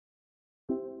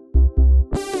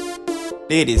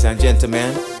Ladies and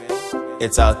gentlemen,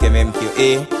 it's Alkhem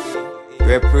MQA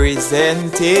representing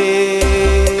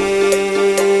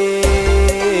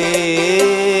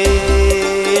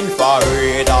for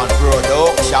RIDDIM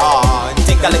production.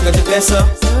 Take a look at the blesser,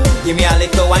 give me a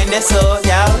little wine there so,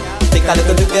 yeah. Take a look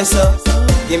at the blesser,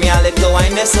 give me a little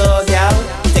wine there so, yeah.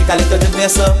 Take a look at the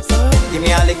blesser, give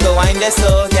me a little wine there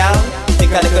so, yeah.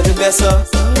 Take a look at the blesser,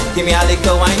 give me a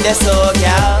little wine there so,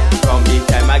 yeah. From the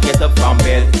time I get up from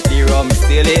bed, the rum is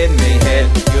still in my head.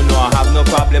 You know I have no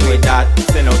problem with that.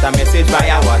 Send out a message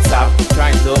via WhatsApp,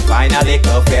 trying to find a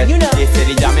little fed. They say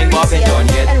the jamming wasn't done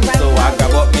yet, so I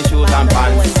grab up my shoes and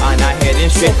pants and I heading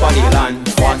straight for the land.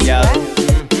 1 girl,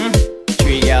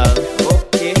 3 girl,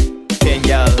 okay, 10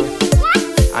 girl,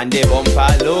 and the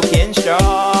bumper looking strong,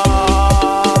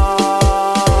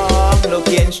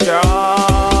 looking strong.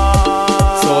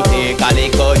 So take a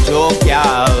little joke,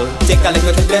 y'all. Take a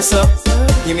little blesser,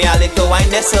 give me a little wine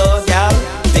there so, y'all.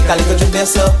 Take a little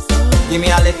blesser, give me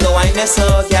a little wine there so,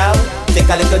 y'all. Take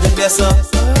a little blesser,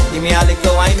 give me a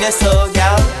little wine there so,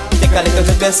 y'all. Take a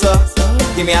little blesser,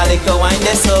 give me a little wine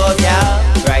there so, y'all.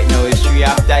 Right now it's 3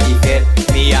 after the fete,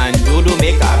 me and Dodo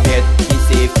make a bet. He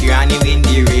say if Granny win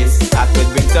the race, I could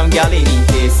bring some girl in the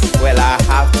case. Well I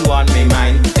have 2 on my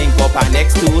mind, think up and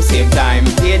next 2 same time.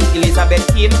 Did Elizabeth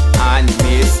Kim and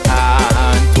Miss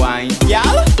Antoine.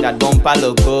 Y'all, that bumper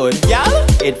look good. Y'all,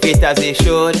 it fit as it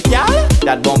should. Y'all,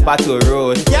 that bumper to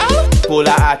road. Y'all,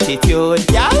 polar attitude.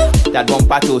 Y'all, that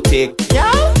bumper to take.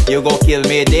 Y'all, you go kill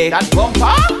me dick. That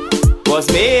bumper was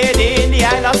made in the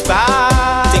Isle of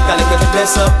Spice. Take a look at the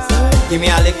blesser, give me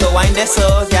a little wine there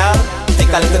so, y'all.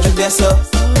 Take a look at the blesser,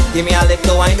 give me a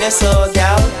little wine there so,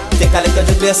 y'all. Take a look at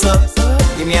the blesser,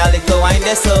 give me a little wine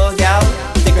there so, y'all.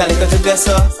 Take a look at the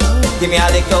blesser, give me a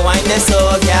little wine there so,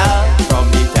 y'all.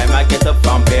 From the time I get up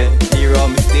from bed, the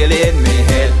rum is still in my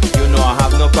head. You know I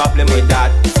have no problem with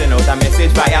that. Send out a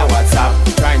message via WhatsApp,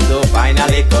 trying to find a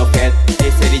little pet.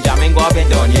 They say the jamming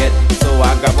wasn't done yet, so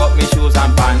I grab up my shoes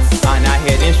and pants and I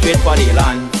heading straight for the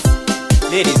land.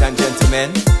 Ladies and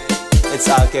gentlemen, it's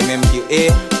Alkhem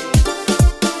MQA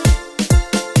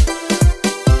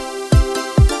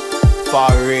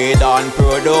for RIDDIM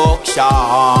production.